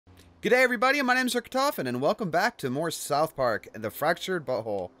G'day everybody, my name's Rickotoffin, and welcome back to more South Park and the Fractured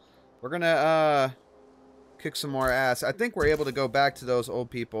Butthole. We're gonna, kick some more ass. I think we're able to go back to those old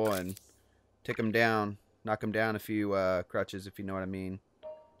people and take them down. Knock them down a few, crutches, if you know what I mean.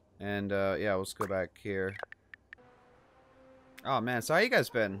 And, yeah, let's go back here. Oh, man, so how you guys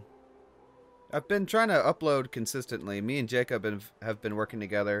been? I've been trying to upload consistently. Me and Jacob have been working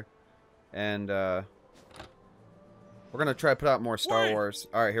together. And, we're gonna try to put out more Star Wars.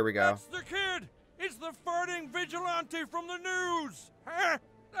 Alright, here we go. That's the kid! It's the farting vigilante from the news! Huh?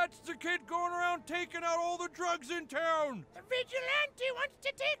 That's the kid going around taking out all the drugs in town! The vigilante wants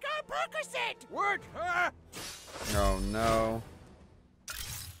to take our Percocet! What? Huh? Oh no.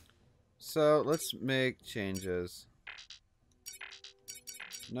 So, let's make changes.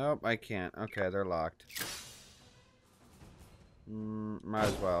 Nope, I can't. Okay, they're locked. Might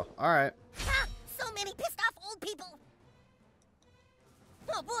as well. Alright. Ah, so many pissed off old people!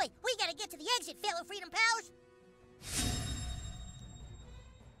 Oh boy, we gotta get to the exit, fellow Freedom Pals!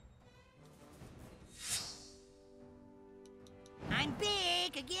 I'm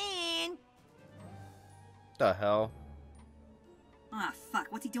big again! The hell? Ah, fuck.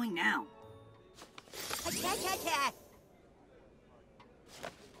 What's he doing now? Ha-ta-ta-ta!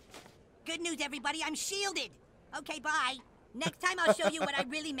 Good news, everybody, I'm shielded! Okay, bye. Next time I'll show you what I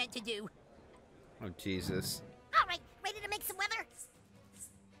really meant to do. Oh, Jesus. Alright, ready to make some weather?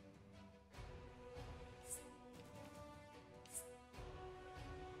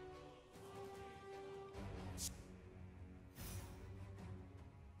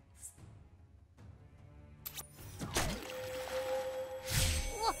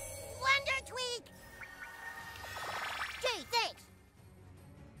 Wonder Tweak! Gee, thanks!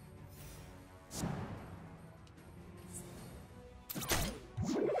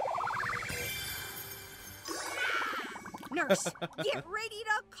 Nurse, get ready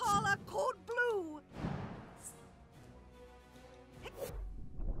to call a code blue.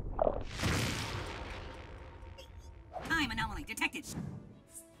 Time anomaly detected.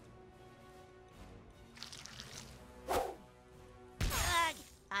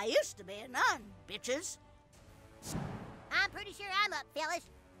 I used to be a nun, bitches. I'm pretty sure I'm up, fellas.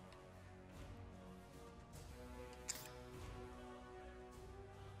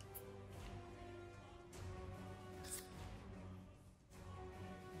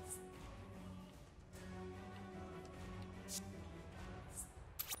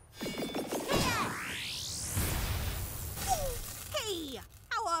 Hey,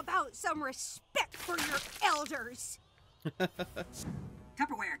 how about some respect for your elders?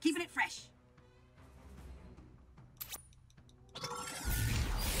 Tupperware, keeping it fresh.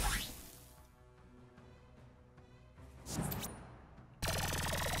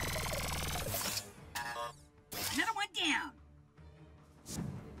 Another one down.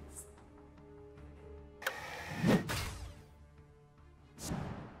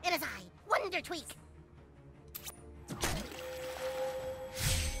 It is I, Wonder Tweak.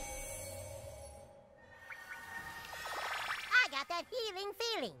 I got that healing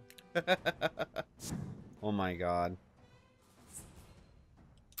feeling. Oh my god.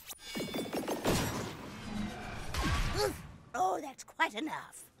 Oof. Oh, that's quite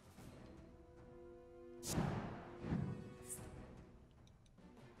enough.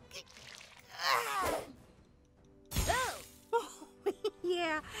 Oh.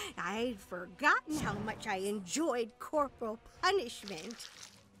 Yeah, I'd forgotten how much I enjoyed corporal punishment.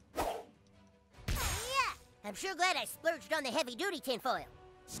 Yeah, I'm sure glad I splurged on the heavy-duty tinfoil.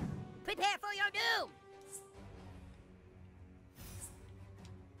 Prepare for your doom!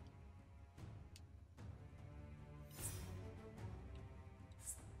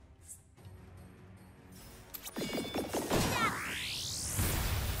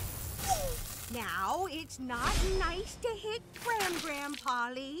 Now, it's not nice to hit Gram,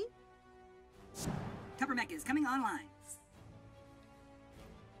 Polly. Tupper mech is coming online.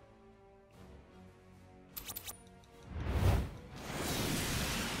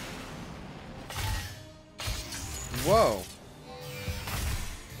 Whoa.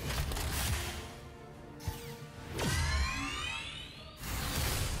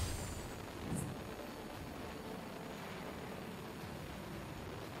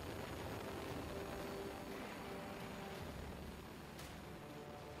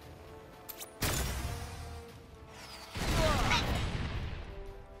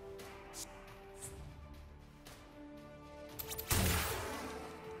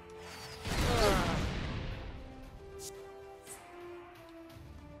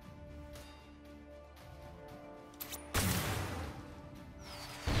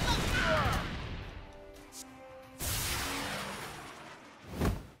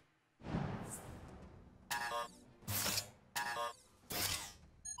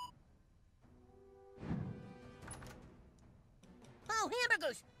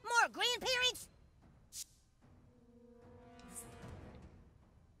 burgers! More grandparents!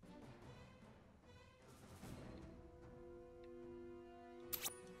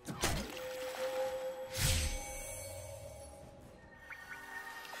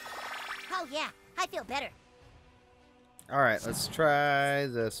 Oh yeah, I feel better. Alright, let's try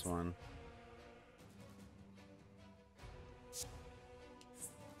this one.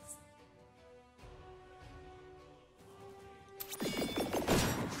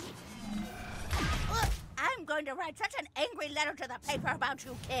 Look, I'm going to write such an angry letter to the paper about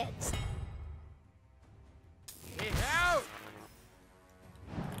you kids. Get out!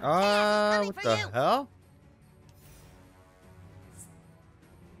 coming What for the you. hell?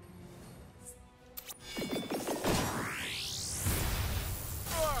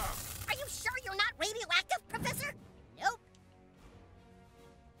 Are you sure you're not radioactive, Professor? Nope.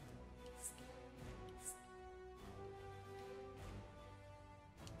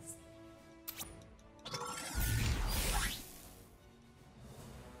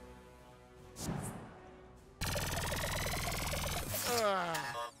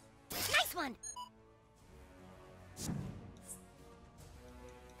 Nice one.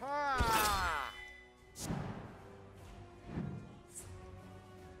 Ah!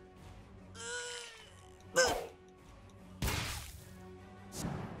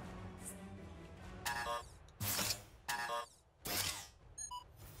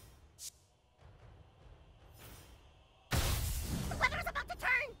 The weather's about to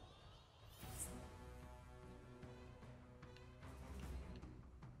turn.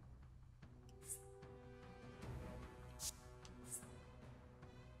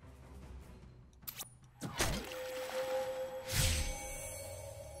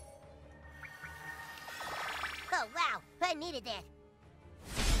 Oh wow, I needed that.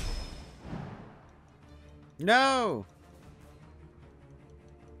 No!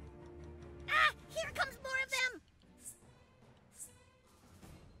 Ah, here comes more of them.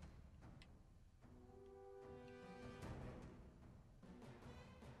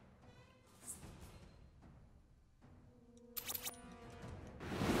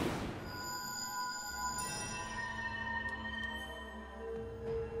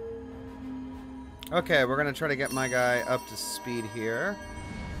 Okay, we're gonna try to get my guy up to speed here.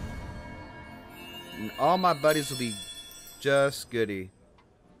 And all my buddies will be just goody.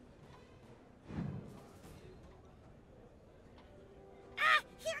 Ah,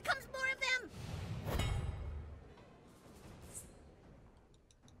 here comes more of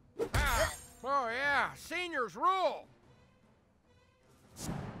them. Ah! Oh yeah, seniors rule!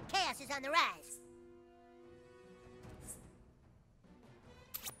 Chaos is on the rise.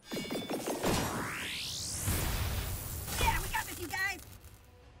 Yeah, we got this, you guys!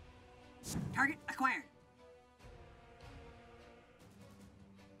 Target acquired.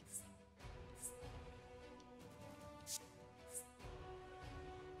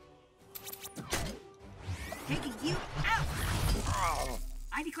 Taking you out!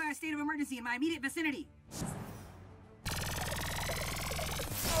 I declare a state of emergency in my immediate vicinity.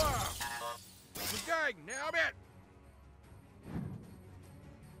 Ah! The guy, nailed it!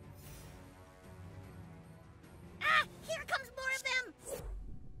 Ah, here comes more of them.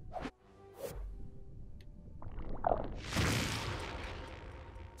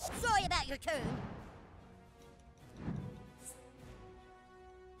 Sorry about your turn.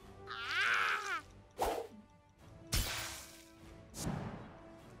 Ah!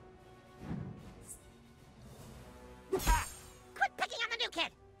 Ah, quit picking on the new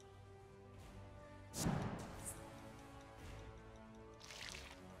kid.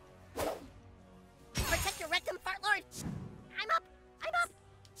 Protect your rectum, fart lord. I'm up. I'm up.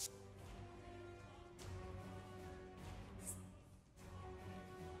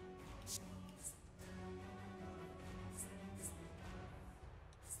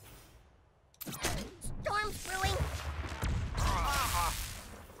 Storm's brewing. Ah!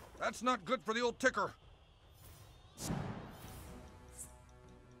 That's not good for the old ticker.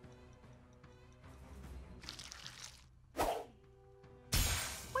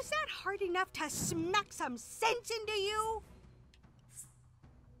 Was that hard enough to smack some sense into you?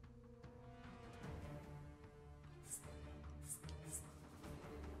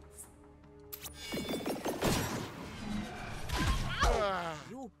 Ah!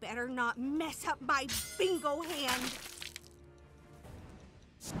 You better not mess up my bingo hand.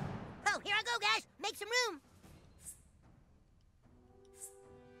 Oh, here I go, guys. Make some room.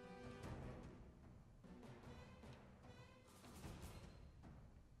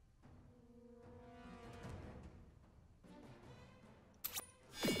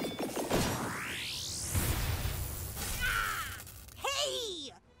 Ah! Hey!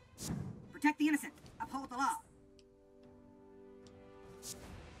 the innocent. Uphold the law.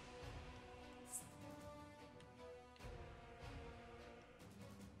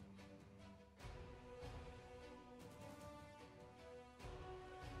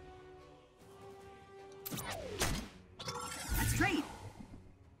 Let's trade.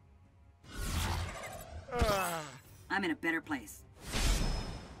 I'm in a better place.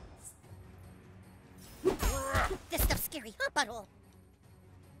 This stuff's scary, huh, butthole?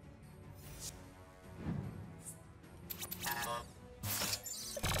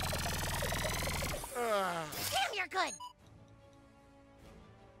 Damn, you're good!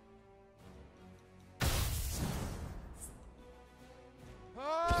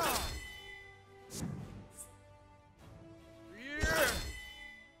 Ah! Yeah!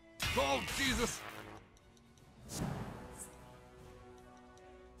 Oh, Jesus!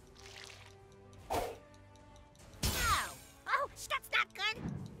 Ow! Oh, that's not good!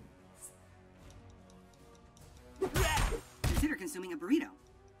 Consider consuming a burrito.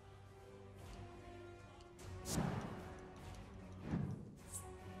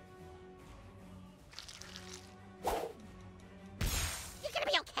 You gonna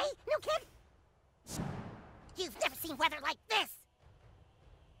be okay, new kid? You've never seen weather like this!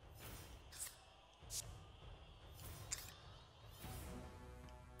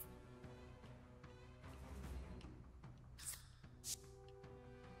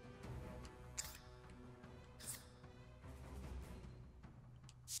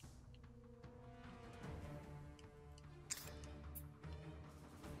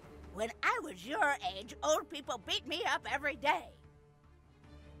 When I was your age, old people beat me up every day.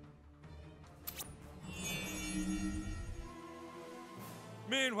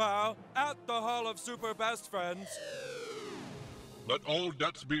 Meanwhile, at the Hall of Super Best Friends. Let all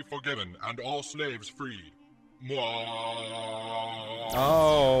debts be forgiven and all slaves freed. Mwah.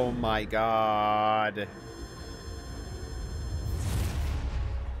 Oh my god.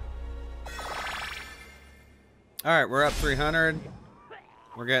 Alright, we're up 300.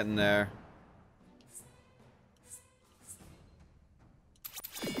 We're getting there.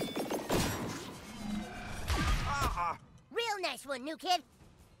 Real nice one, new kid.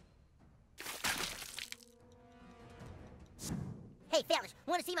 Hey, fellas,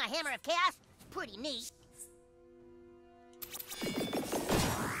 want to see my Hammer of Chaos? It's pretty neat.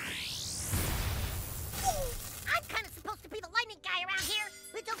 I'm kind of supposed to be the lightning guy around here.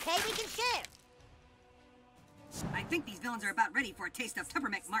 It's okay, we can share. I think these villains are about ready for a taste of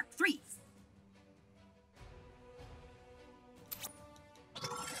Peppermint Mark III. You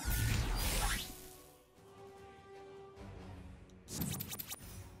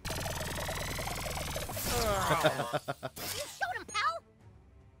showed him, pal.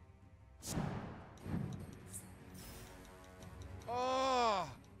 Oh!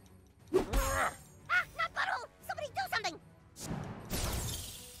 Ah, not butthole. Somebody do something.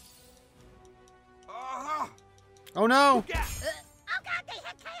 Ah! Oh no! Oh god, they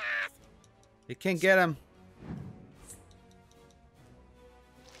had chaos. You can't get him.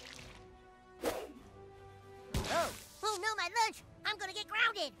 Oh no, my lunch. I'm gonna get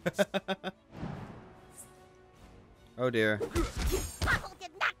grounded. Oh dear. Butthole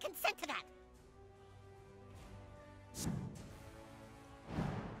did not consent to that.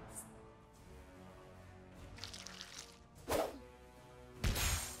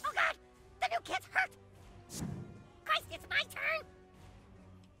 Oh god, the new kid's hurt. Christ, it's my turn.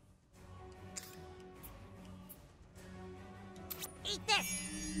 Eat this.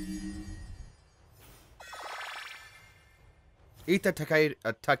 Eat the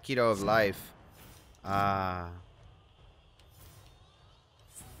taquito of life. Ah.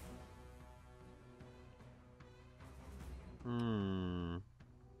 Hmm.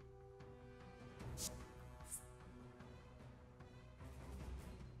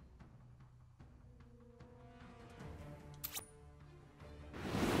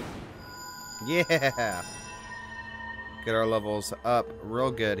 Yeah. Get our levels up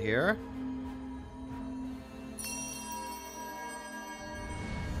real good here.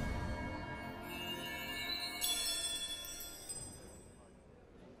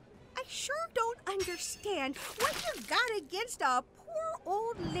 I sure don't understand what you got against a poor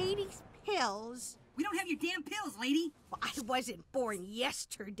old lady's pills. We don't have your damn pills, lady. Well, I wasn't born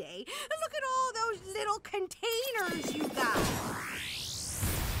yesterday. Look at all those little containers you got.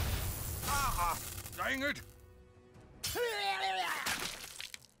 Ah! Dang it!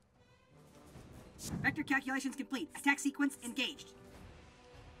 Vector calculations complete. Attack sequence engaged.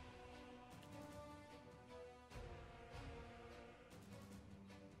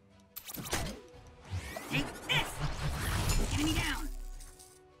 Take this! Enemy down!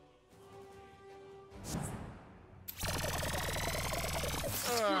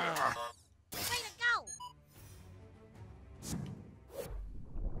 Way to go!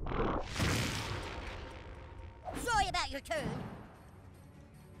 Sorry about your turn.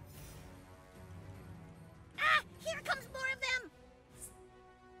 Ah! Here comes more of them!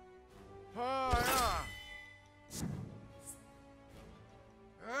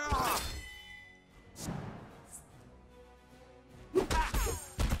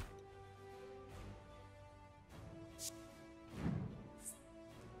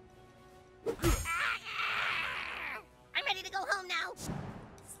 I'm ready to go home now.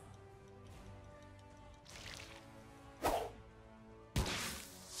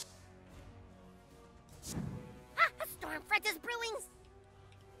 A storm front is brewing.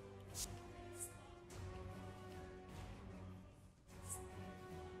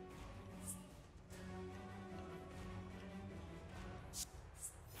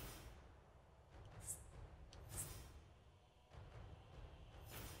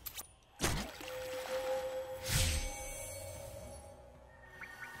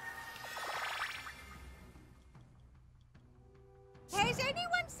 Has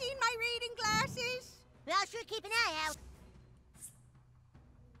anyone seen my reading glasses? I'll sure keep an eye out.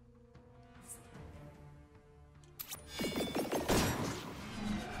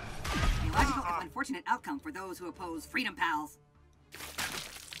 A logical and unfortunate outcome for those who oppose freedom pals.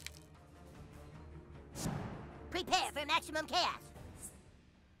 Prepare for maximum chaos.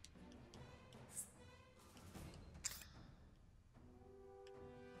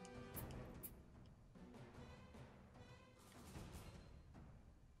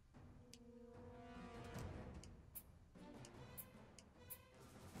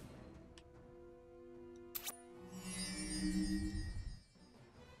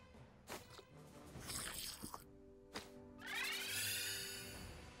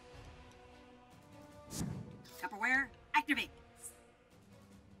 Tupperware, activate.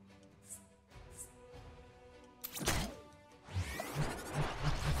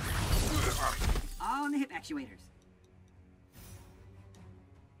 On the hip actuators.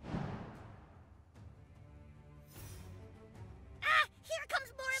 Ah! Here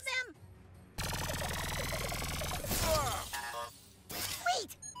comes more of them!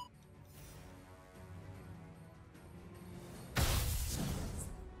 Wait!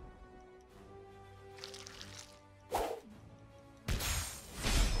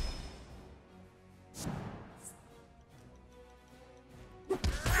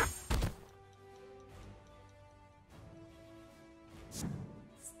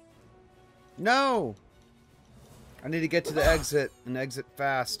 No! I need to get to the exit and exit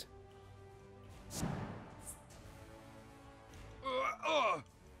fast.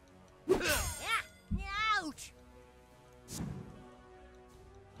 Ouch!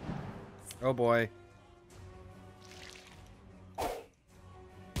 Oh boy. And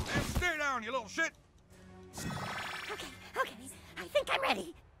stay down, you little shit! Okay, I think I'm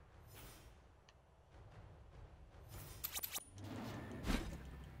ready.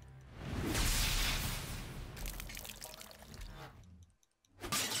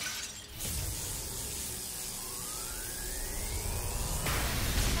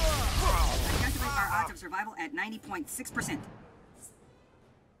 Calculate our odds of survival at 90.6%.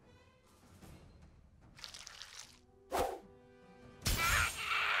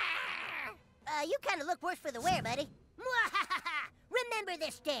 You kind of look worse for the wear, buddy. Remember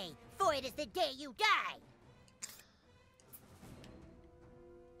this day, for it is the day you die.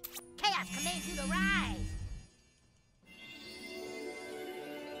 Chaos commands you to rise.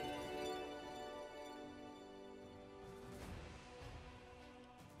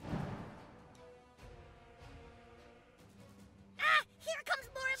 Ah! Here comes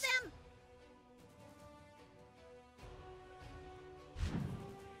more of them!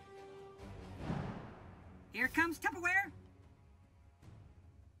 Here comes Tupperware.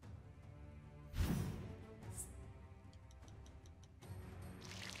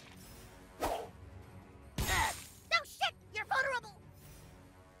 No shit! You're vulnerable!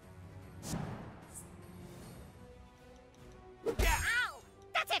 Ow!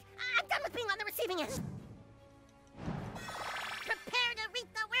 That's it! I'm done with being on the receiving end! Prepare to reap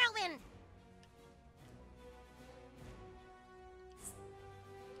the whirlwind!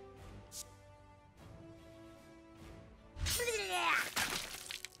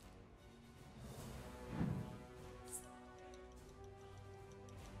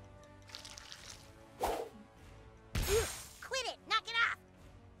 Quit it! Knock it off!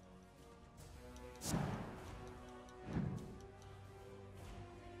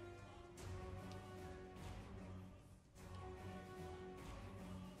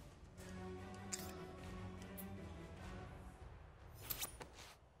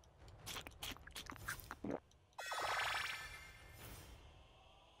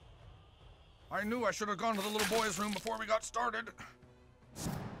 I knew I should have gone to the little boy's room before we got started.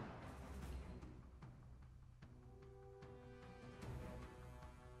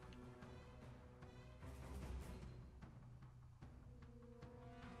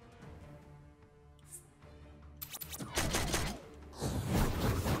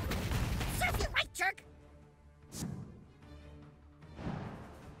 Serve you right, jerk!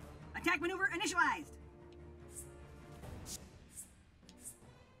 Attack maneuver initialized.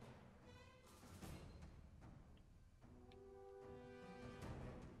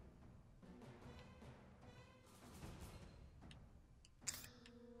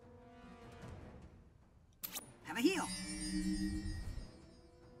 Have a heal.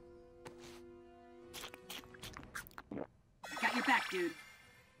 I got your back, dude.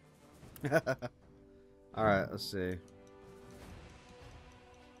 Alright, let's see.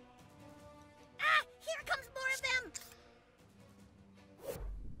 Ah! Here comes more of them!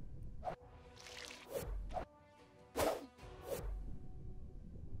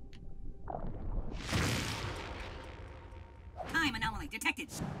 Time anomaly detected.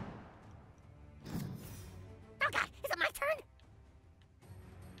 Oh god, is it my turn?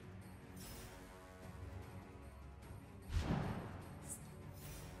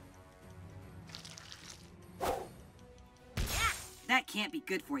 That can't be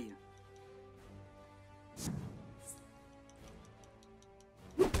good for you.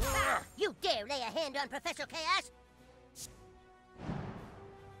 Ah, you dare lay a hand on Professor Chaos?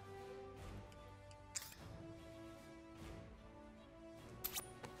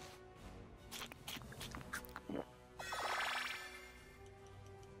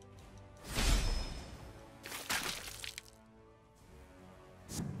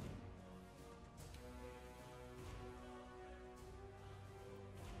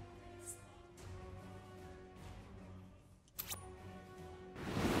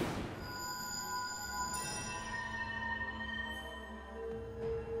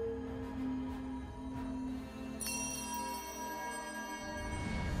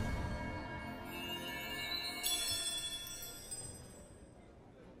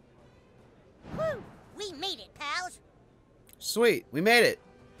 Whew! We made it, pals! Sweet, we made it.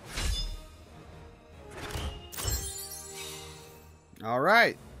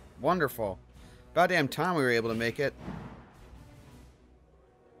 Alright, wonderful. About damn time we were able to make it.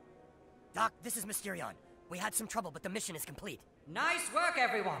 Doc, this is Mysterion. We had some trouble, but the mission is complete. Nice work,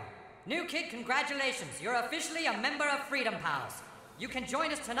 everyone. New kid, congratulations. You're officially a member of Freedom Pals. You can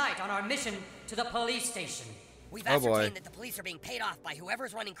join us tonight on our mission to the police station. We've Oh, boy. ascertained that the police are being paid off by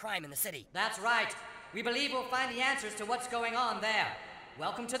whoever's running crime in the city. That's right. We believe we'll find the answers to what's going on there.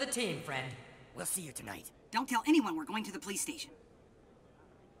 Welcome to the team, friend. We'll see you tonight. Don't tell anyone we're going to the police station.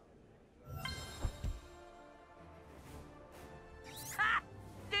 Ha!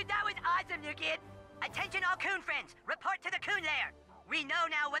 Dude, that was awesome, new kid! Attention all Coon friends! Report to the Coon Lair! We know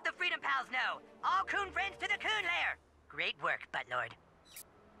now what the Freedom Pals know! All Coon friends to the Coon Lair! Great work, Buttlord.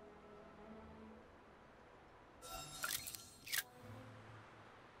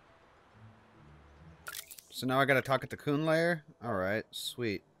 So now I gotta talk at the Coon Lair? Alright,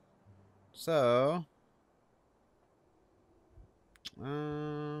 sweet. So...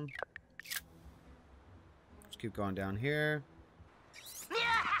 let's keep going down here. It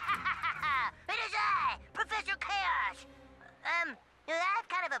is I, Professor Chaos! I have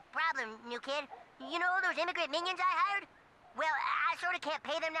kind of a problem, new kid. You know those immigrant minions I hired? Well, I sort of can't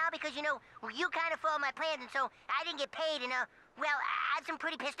pay them now because, you know, you kind of followed my plans, and so I didn't get paid, and, well, I had some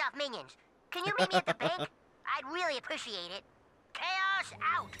pretty pissed off minions. Can you meet me at the bank? I'd really appreciate it. Chaos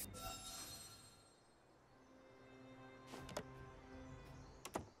out!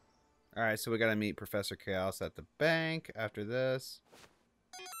 Alright, so we gotta meet Professor Chaos at the bank after this.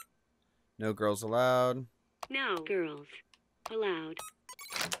 No girls allowed. No girls allowed.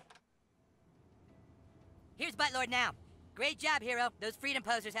 Here's Buttlord now. Great job, hero. Those freedom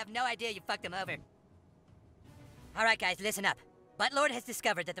posers have no idea you fucked them over. Alright, guys, listen up. Buttlord has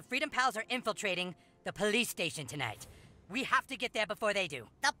discovered that the Freedom Pals are infiltrating the police station tonight. We have to get there before they do.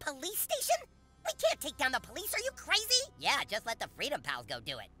 The police station? We can't take down the police, are you crazy? Yeah, just let the Freedom Pals go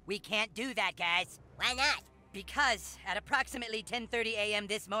do it. We can't do that, guys. Why not? Because at approximately 10:30 a.m.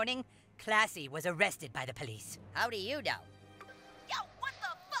 this morning, Classy was arrested by the police. How do you know? Yo, what the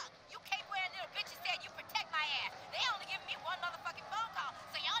fuck? You cape-wearing little bitches said you protect my ass. They only giving me one motherfucking phone call,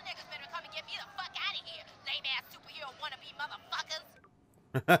 so y'all niggas better come and get me the fuck out of here. Lame-ass superhero wannabe motherfuckers.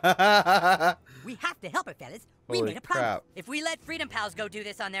 We have to help her, fellas. We Holy made a promise. crap. If we let Freedom Pals go do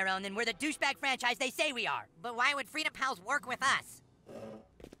this on their own, then we're the douchebag franchise they say we are. But why would Freedom Pals work with us?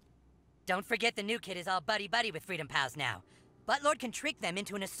 Don't forget the new kid is all buddy-buddy with Freedom Pals now. Buttlord can trick them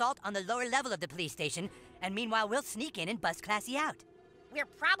into an assault on the lower level of the police station, and meanwhile we'll sneak in and bust Classy out. We're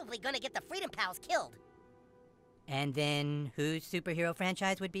probably gonna get the Freedom Pals killed. And then whose superhero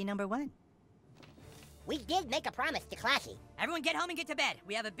franchise would be number 1? We did make a promise to Classy. Everyone get home and get to bed.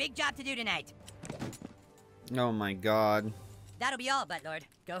 We have a big job to do tonight. Oh my god. That'll be all, Buttlord.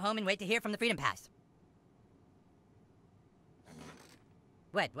 Go home and wait to hear from the Freedom Pass.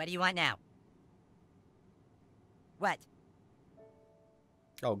 What do you want now? What?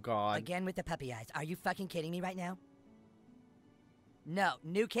 Oh god. Again with the puppy eyes. Are you fucking kidding me right now? No,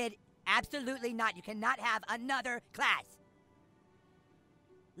 new kid, absolutely not. You cannot have another class.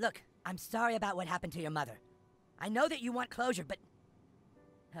 Look, I'm sorry about what happened to your mother. I know that you want closure, but...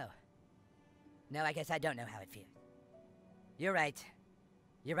 Oh. No, I guess I don't know how it feels. You're right.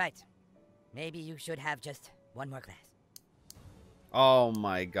 You're right. Maybe you should have just one more class. Oh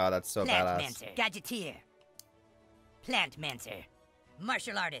my god, that's so badass. Plantmancer, Gadgeteer. Plantmancer.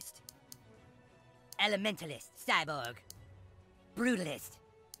 Martial artist. Elementalist, cyborg. Brutalist.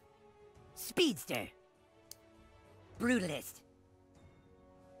 Speedster. Brutalist.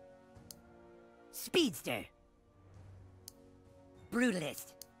 Speedster.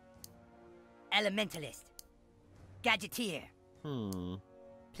 Brutalist. Elementalist. Gadgeteer.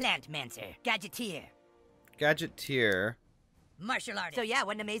 Plantmancer. Gadgeteer. Gadgeteer. Martial artist. So yeah,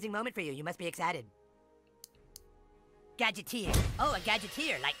 what an amazing moment for you. You must be excited. Gadgeteer. Oh, a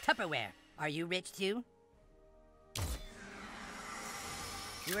gadgeteer, like Tupperware. Are you rich too?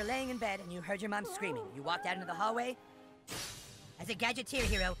 You were laying in bed and you heard your mom screaming. You walked out into the hallway. As a gadgeteer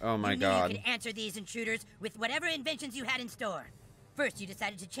hero, oh my you knew god, you could answer these intruders with whatever inventions you had in store. First, you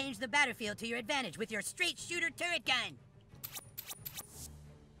decided to change the battlefield to your advantage with your straight shooter turret gun.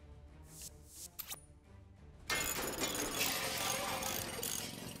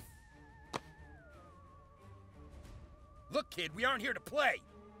 Look, kid, we aren't here to play.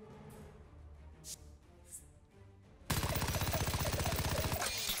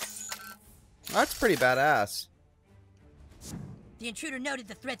 That's pretty badass. The intruder noted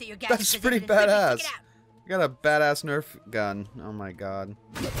the threat that your gadget That's presented pretty and quickly badass. took it out. You got a badass Nerf gun. Oh my god.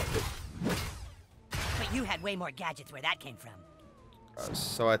 But you had way more gadgets where that came from.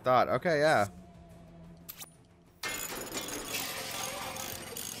 So I thought. Okay, yeah.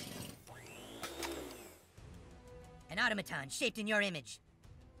 An automaton shaped in your image.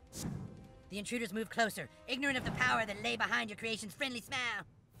 The intruders moved closer, ignorant of the power that lay behind your creation's friendly smile.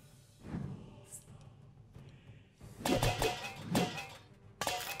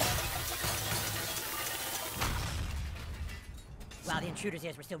 While the intruders'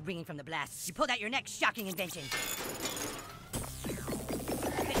 ears were still ringing from the blast, you pulled out your next shocking invention.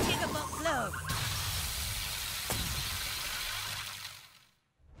 The Gigavolt Globe.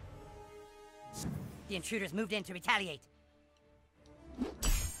 The intruders moved in to retaliate.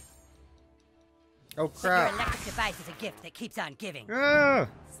 Oh But crap. your electric device is a gift that keeps on giving. Ah!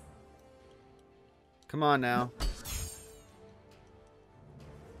 Come on now.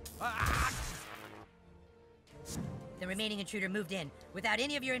 The remaining intruder moved in. Without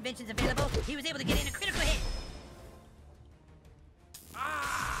any of your inventions available, he was able to get in a critical hit.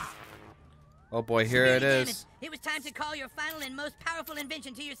 Oh boy, here it Damn is. It was time to call your final and most powerful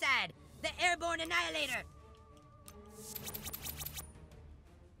invention to your side. The Airborne Annihilator.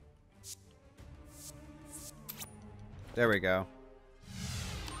 There we go.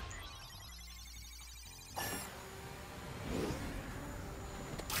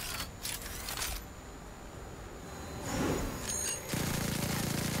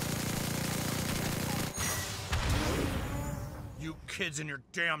 You kids and your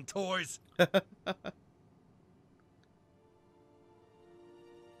damn toys.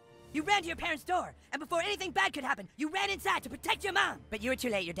 You ran to your parents' door, and before anything bad could happen, you ran inside to protect your mom. But you were too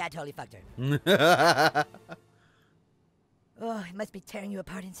late. Your dad totally fucked her. Oh, it must be tearing you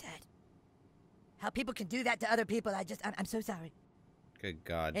apart inside. How people can do that to other people, I'm so sorry. Good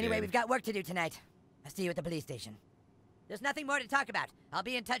God, Anyway, dude. we've got work to do tonight. I'll see you at the police station. There's nothing more to talk about. I'll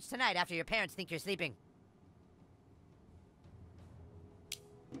be in touch tonight after your parents think you're sleeping.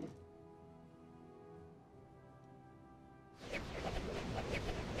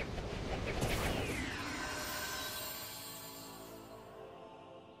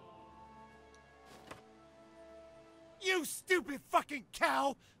 You stupid fucking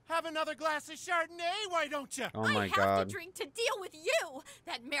cow! Have another glass of Chardonnay, why don't you? Oh my I have God. to drink to deal with you.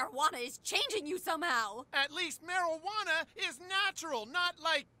 That marijuana is changing you somehow. At least marijuana is natural, not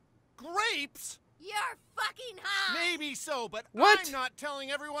like grapes. You're fucking high! Maybe so, but What? I'm not telling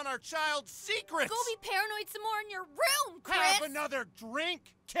everyone our child's secrets! Go be paranoid some more in your room, Chris! Have another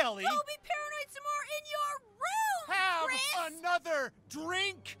drink, Kelly! Go be paranoid some more in your room, Have Chris! another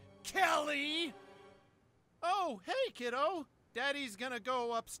drink, Kelly! Oh, hey, kiddo. Daddy's gonna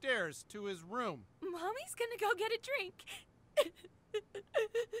go upstairs to his room. Mommy's gonna go get a drink.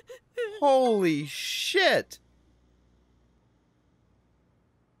 Holy shit!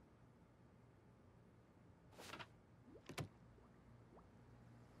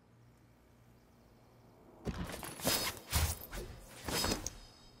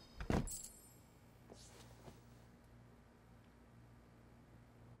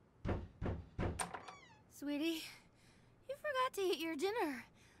 Sweetie, you forgot to eat your dinner.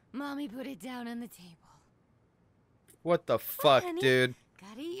 Mommy put it down on the table. What the fuck, honey. dude?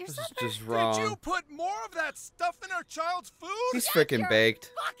 Gotta eat your This supper. is just wrong. Did you put more of that stuff in our child's food? He's freaking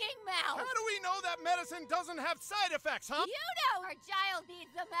baked. Fucking How mouth! do we know that medicine doesn't have side effects, huh? You know our child needs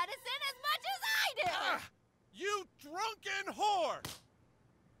the medicine as much as I do! Ah, you drunken whore!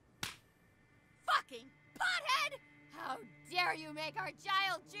 Fucking pothead! How dare you make our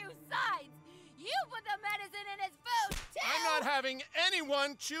child choose sides? You put the medicine in his food, too! I'm not having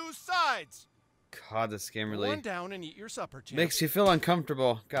anyone choose sides. God, this game Go really on down and eat your supper, champ. makes you feel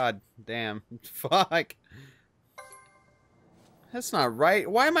uncomfortable. God damn. Fuck. That's not right.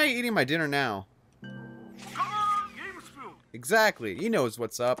 Why am I eating my dinner now? Come on, game spoon. Exactly. He knows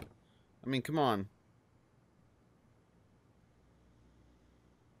what's up. I mean, come on.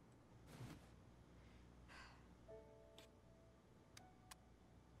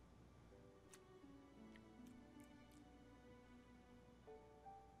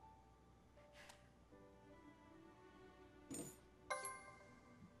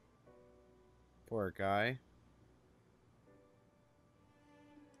 Poor guy.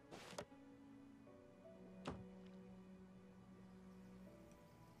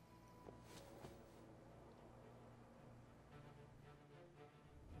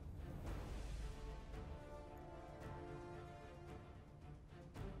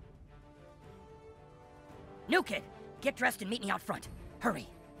 New kid, get dressed and meet me out front. Hurry,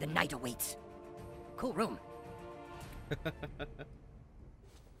 the night awaits. Cool room.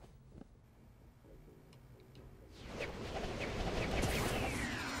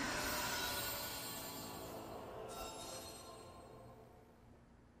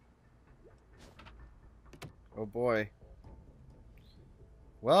 Oh boy.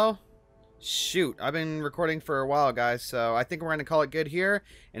 Well, shoot. I've been recording for a while, guys, so I think we're going to call it good here.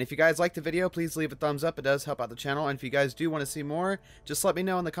 And if you guys liked the video, please leave a thumbs up. It does help out the channel. And if you guys do want to see more, just let me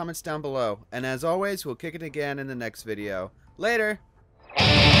know in the comments down below. And as always, we'll kick it again in the next video. Later!